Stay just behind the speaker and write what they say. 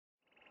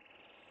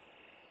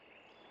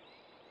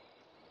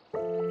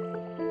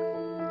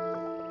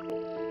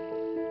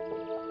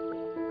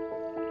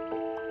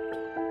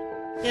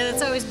Yeah,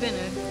 that's always been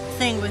a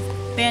thing with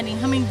banding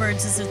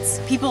hummingbirds is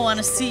people want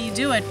to see you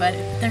do it, but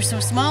they're so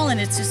small and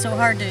it's just so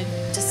hard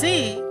to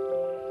see.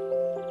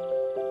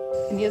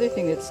 And the other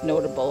thing that's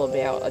notable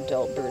about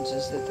adult birds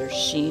is that their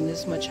sheen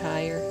is much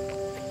higher.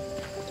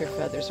 Their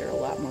feathers are a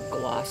lot more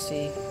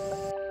glossy.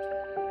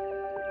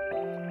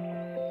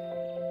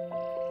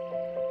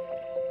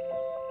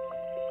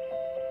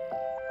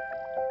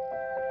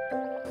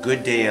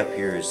 Good day up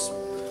here is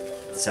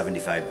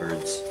 75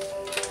 birds.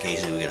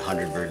 Occasionally we get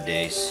 100 bird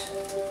days.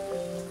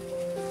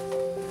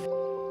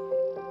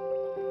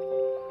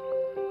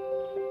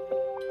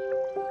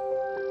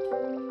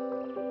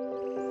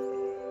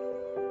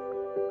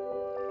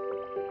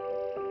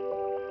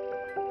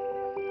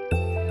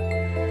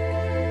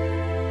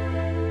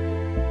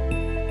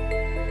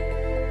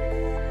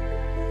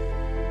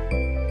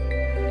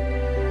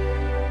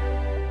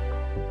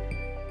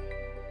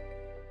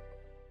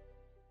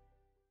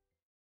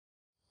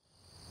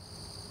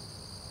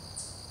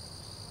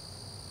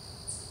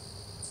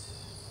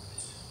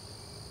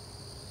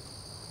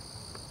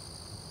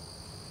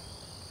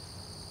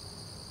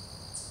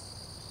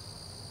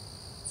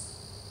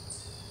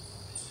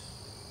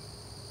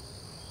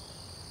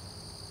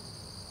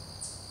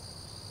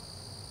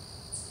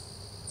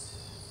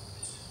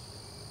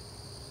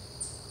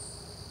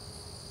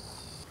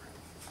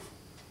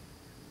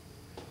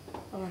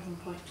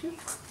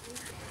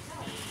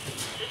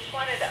 Just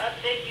wanted to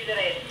update you that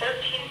I had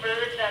 13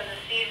 birds on the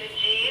C's and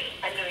G's.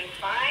 I'm doing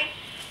fine,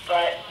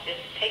 but it's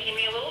taking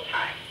me a little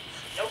time.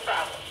 No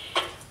problem.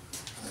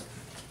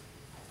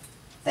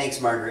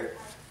 Thanks, Margaret.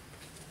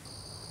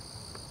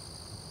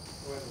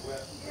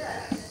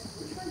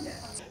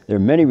 There are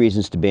many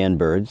reasons to band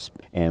birds,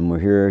 and we're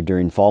here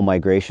during fall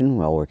migration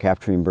while we're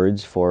capturing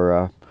birds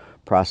for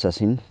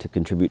processing to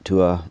contribute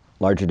to a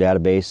larger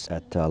database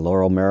at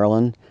Laurel,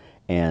 Maryland,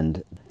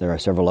 and there are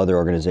several other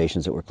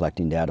organizations that we're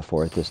collecting data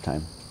for at this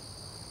time.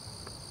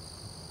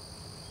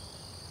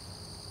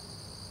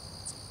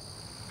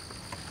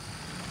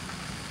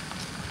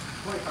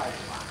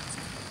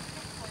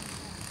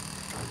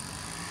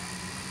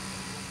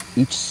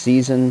 Each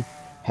season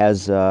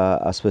has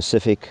a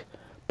specific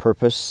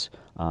purpose.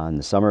 In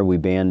the summer we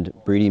band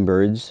breeding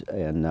birds,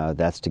 and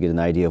that's to get an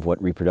idea of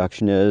what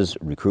reproduction is,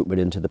 recruitment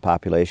into the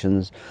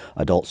populations,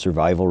 adult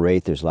survival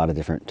rate. There's a lot of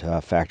different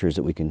factors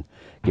that we can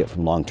get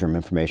from long-term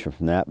information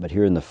from that. But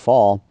here in the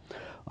fall,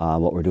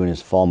 what we're doing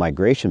is fall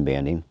migration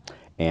banding,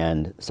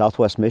 and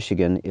Southwest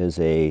Michigan is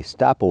a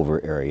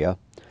stopover area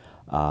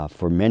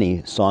for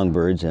many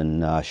songbirds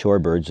and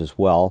shorebirds as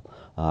well.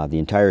 The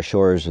entire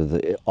shores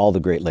of all the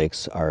Great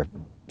Lakes are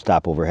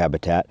stopover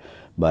habitat,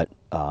 but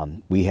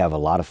we have a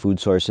lot of food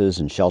sources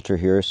and shelter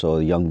here, so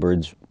the young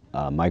birds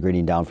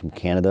migrating down from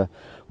Canada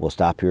will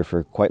stop here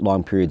for quite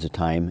long periods of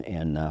time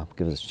and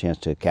give us a chance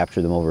to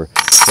capture them over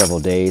several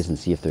days and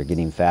see if they're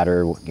getting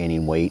fatter,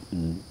 gaining weight,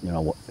 and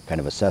kind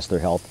of assess their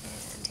health.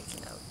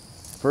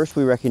 First,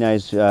 we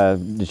recognize,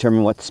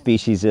 determine what the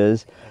species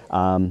is,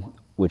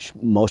 which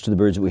most of the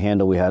birds that we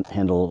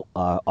handle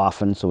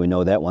often, so we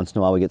know that. Once in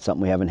a while we get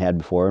something we haven't had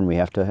before, and we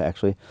have to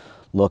actually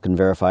look and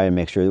verify and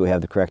make sure that we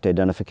have the correct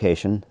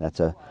identification. That's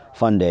a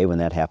fun day when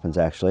that happens,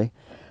 actually.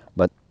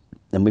 But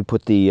then we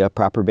put the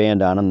proper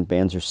band on them. The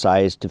bands are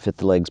sized to fit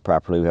the legs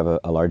properly. We have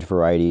a large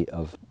variety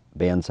of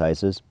band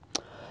sizes.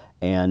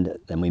 And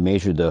then we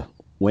measure the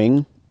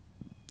wing,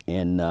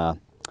 and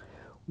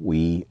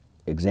we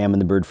examine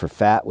the bird for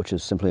fat, which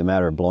is simply a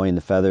matter of blowing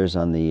the feathers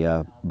on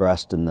the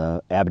breast and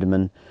the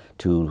abdomen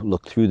to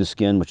look through the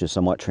skin, which is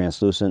somewhat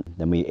translucent.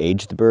 Then we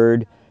age the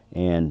bird,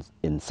 and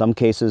in some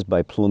cases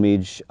by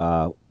plumage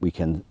we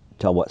can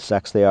tell what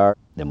sex they are.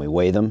 Then we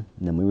weigh them,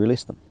 and then we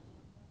release them.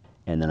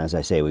 And then, as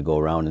I say, we go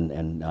around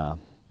and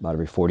about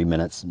every 40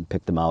 minutes and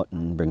pick them out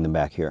and bring them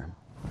back here.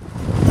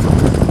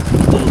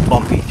 A little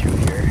bumpy through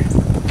here.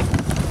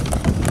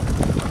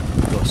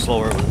 Go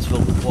slower when it's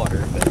filled with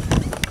water, but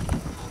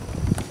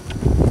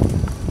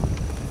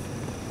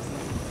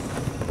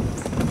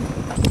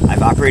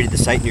I've operated the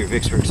site near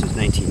Vicksburg since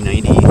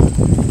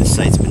 1990. This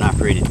site's been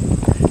operated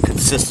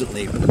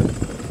consistently,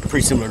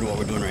 pretty similar to what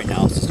we're doing right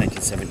now, since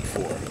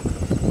 1974.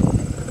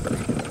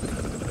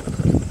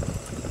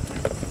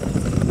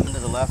 To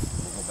the left,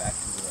 we'll go back to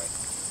the right.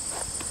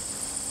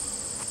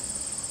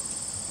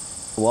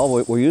 Well,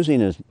 what we're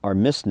using is our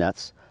mist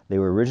nets. They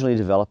were originally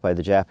developed by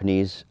the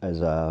Japanese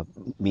as a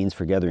means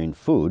for gathering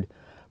food,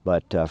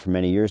 but for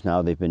many years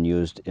now they've been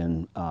used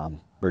in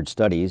bird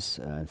studies.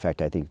 In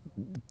fact, I think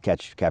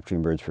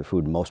capturing birds for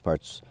food in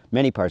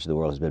many parts of the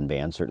world has been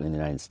banned, certainly in the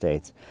United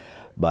States.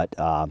 But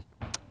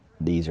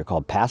these are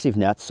called passive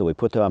nets, so we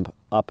put them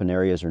up in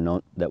areas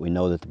that we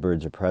know that the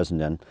birds are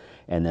present in,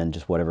 and then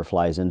just whatever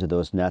flies into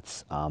those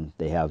nets.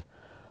 They have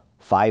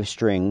 5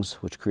 strings,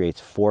 which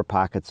creates 4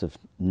 pockets of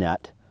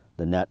net.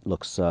 The net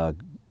looks a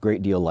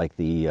great deal like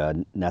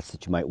the nets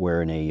that you might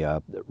wear in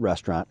a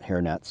restaurant,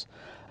 hair nets.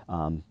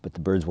 But the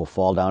birds will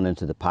fall down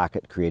into the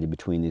pocket created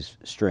between these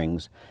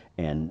strings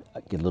and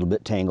get a little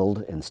bit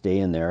tangled and stay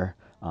in there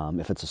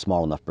if it's a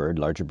small enough bird.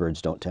 Larger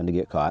birds don't tend to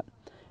get caught.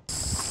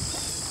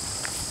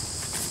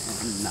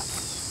 And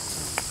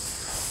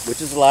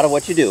which is a lot of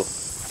what you do.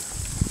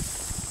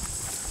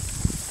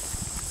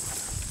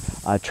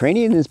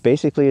 Training is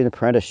basically an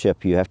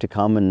apprenticeship. You have to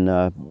come and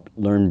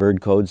learn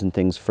bird codes and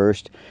things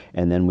first,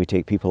 and then we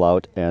take people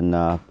out and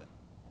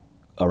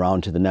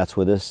around to the nets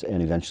with us,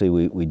 and eventually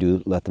we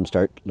do let them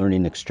start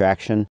learning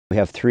extraction. We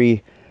have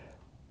 3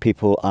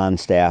 people on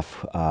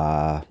staff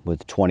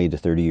with 20 to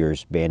 30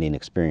 years banding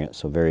experience,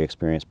 so very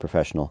experienced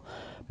professional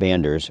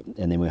banders,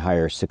 and then we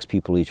hire 6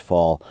 people each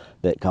fall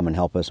that come and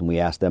help us, and we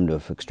ask them to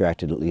have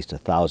extracted at least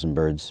 1,000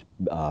 birds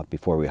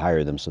before we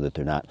hire them, so that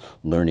they're not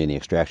learning the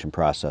extraction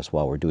process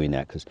while we're doing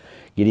that, because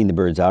getting the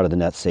birds out of the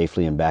net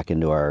safely and back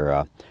into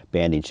our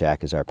banding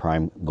shack is our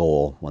prime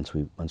goal. Once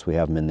we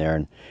have them in there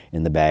and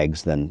in the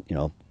bags, then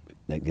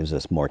that gives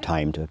us more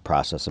time to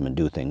process them and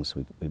do things,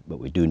 but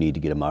we do need to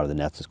get them out of the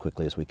nets as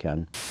quickly as we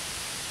can.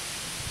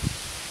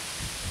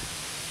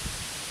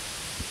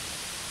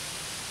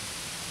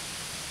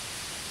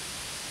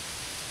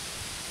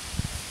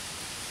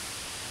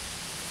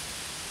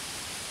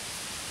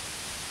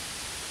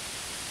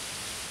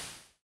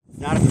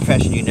 Not a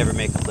profession you never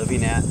make a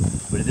living at,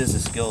 but it is a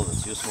skill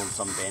that's useful in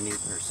some banding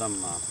or some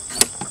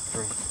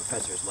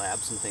professors'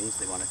 labs and things.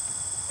 They want to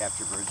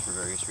capture birds for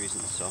various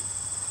reasons, so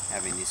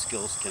having these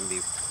skills can be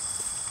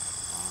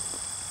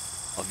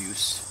of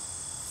use.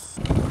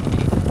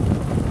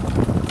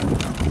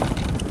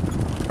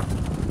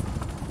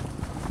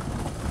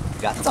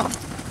 Got some.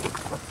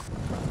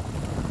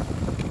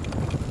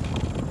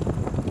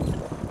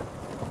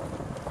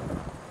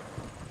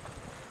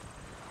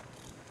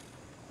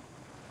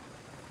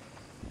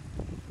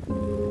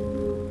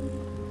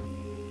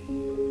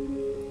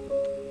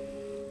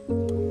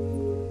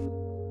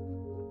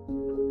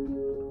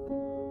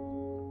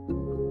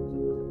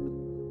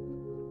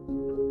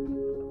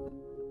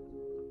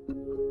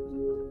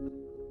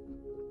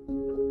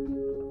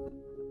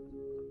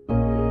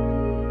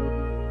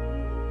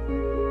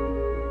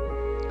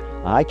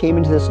 I came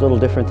into this a little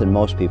different than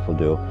most people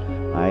do.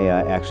 I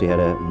actually had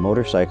a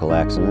motorcycle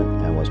accident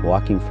and was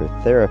walking for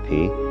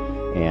therapy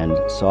and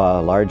saw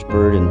a large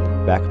bird in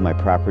the back of my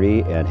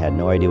property and had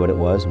no idea what it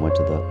was, and went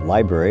to the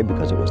library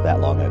because it was that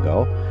long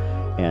ago,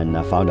 and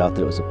found out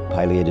that it was a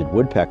pileated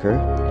woodpecker,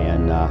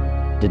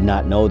 and did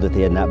not know that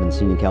they had not been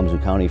seen in Kalamazoo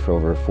County for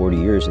over 40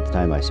 years at the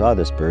time I saw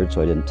this bird,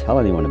 so I didn't tell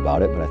anyone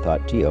about it, but I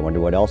thought, gee, I wonder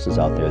what else is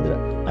out there that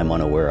I'm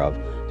unaware of.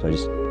 So I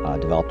just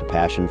developed a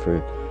passion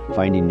for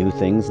finding new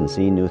things and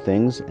seeing new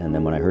things, and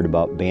then when I heard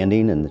about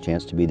banding and the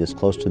chance to be this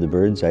close to the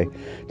birds, I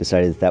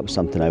decided that was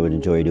something I would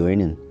enjoy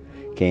doing, and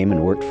came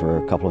and worked for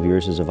a couple of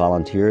years as a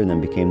volunteer, and then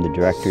became the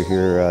director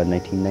here in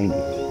 1990.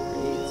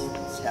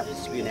 This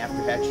happens to be an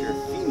afterhatcher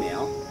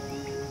female.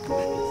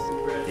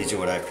 These are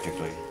what I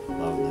particularly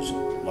love. There's a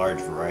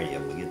large variety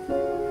of them. We get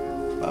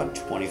about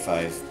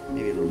 25,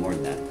 maybe a little more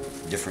than that,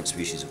 different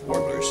species of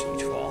warblers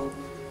each fall.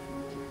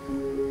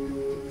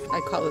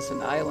 I call this an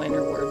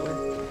eyeliner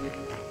warbler.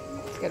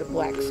 Got a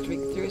black streak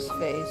through his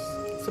face.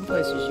 Some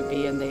places you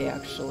be in, they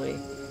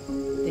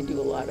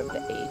do a lot of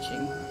the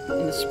aging.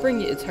 In the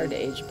spring, it's hard to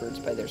age birds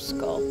by their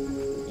skull.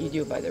 You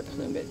do by their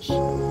plumage.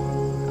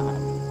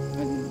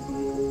 And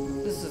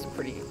this is a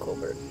pretty cool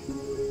bird.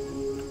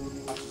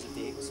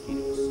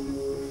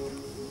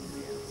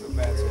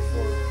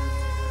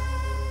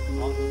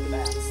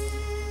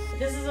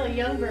 This is a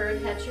young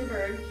bird, hatcher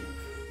bird.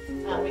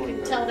 We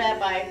can tell that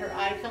by her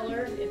eye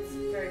color. It's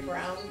very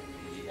brown.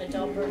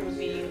 Adult bird would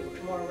be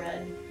more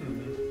red.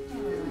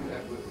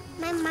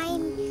 My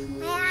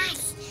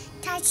eyes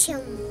touch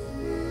him.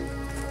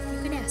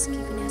 You can ask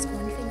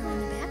one finger on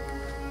the back.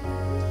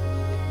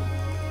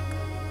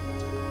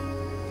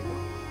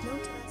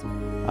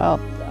 Well,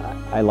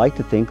 I like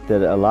to think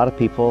that a lot of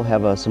people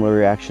have a similar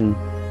reaction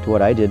to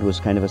what I did, was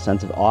kind of a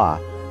sense of awe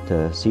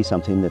to see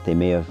something that they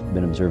may have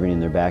been observing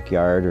in their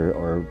backyard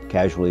or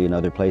casually in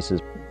other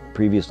places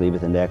previously, but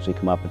then to actually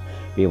come up and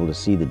be able to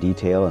see the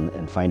detail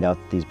and find out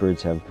that these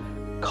birds have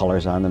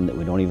colors on them that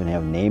we don't even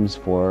have names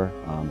for,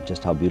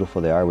 just how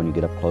beautiful they are when you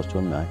get up close to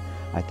them.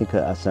 I think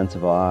a sense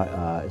of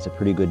awe is a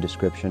pretty good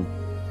description.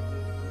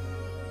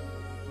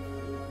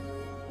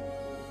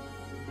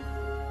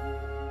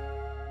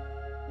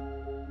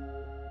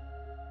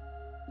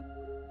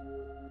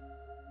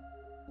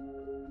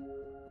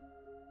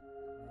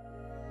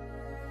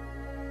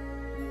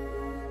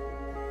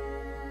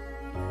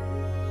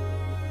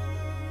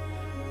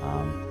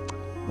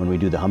 When we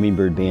do the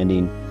hummingbird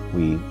banding,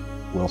 we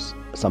will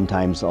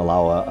sometimes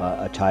allow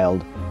a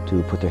child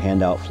to put their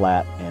hand out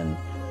flat, and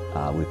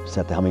we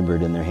set the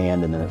hummingbird in their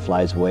hand, and then it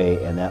flies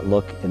away, and that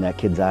look in that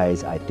kid's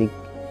eyes, I think,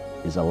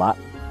 is a lot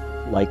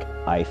like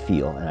I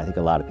feel, and I think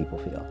a lot of people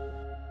feel.